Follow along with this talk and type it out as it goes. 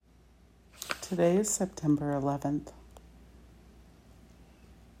Today is September 11th.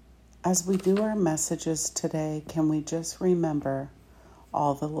 As we do our messages today, can we just remember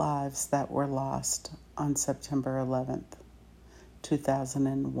all the lives that were lost on September 11th,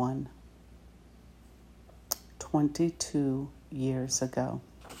 2001, 22 years ago.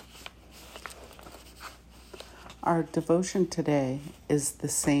 Our devotion today is the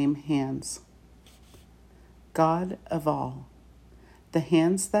same hands. God of all, the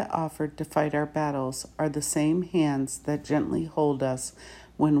hands that offered to fight our battles are the same hands that gently hold us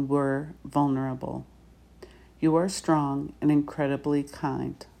when we're vulnerable. You are strong and incredibly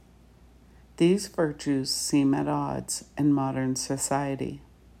kind. These virtues seem at odds in modern society,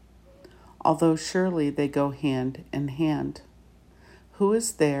 although surely they go hand in hand. Who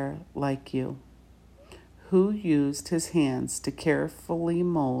is there like you? Who used his hands to carefully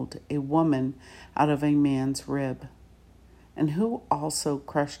mold a woman out of a man's rib? And who also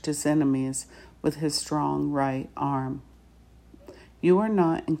crushed his enemies with his strong right arm? You are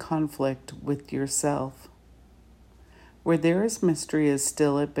not in conflict with yourself. Where there is mystery is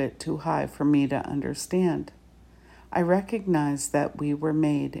still a bit too high for me to understand. I recognize that we were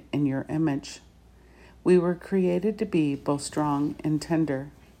made in your image. We were created to be both strong and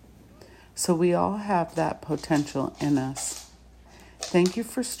tender. So we all have that potential in us. Thank you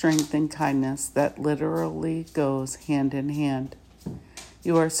for strength and kindness that literally goes hand in hand.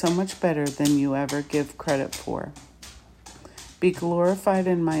 You are so much better than you ever give credit for. Be glorified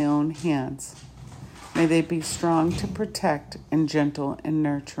in my own hands. May they be strong to protect and gentle and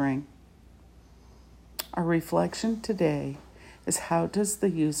nurturing. Our reflection today is, how does the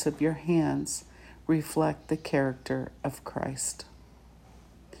use of your hands reflect the character of Christ?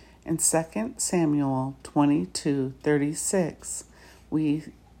 In 2 Samuel 22:36,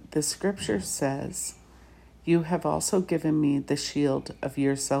 the scripture says, "You have also given me the shield of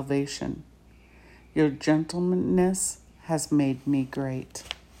your salvation. Your gentleness has made me great."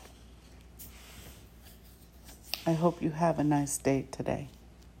 I hope you have a nice day today.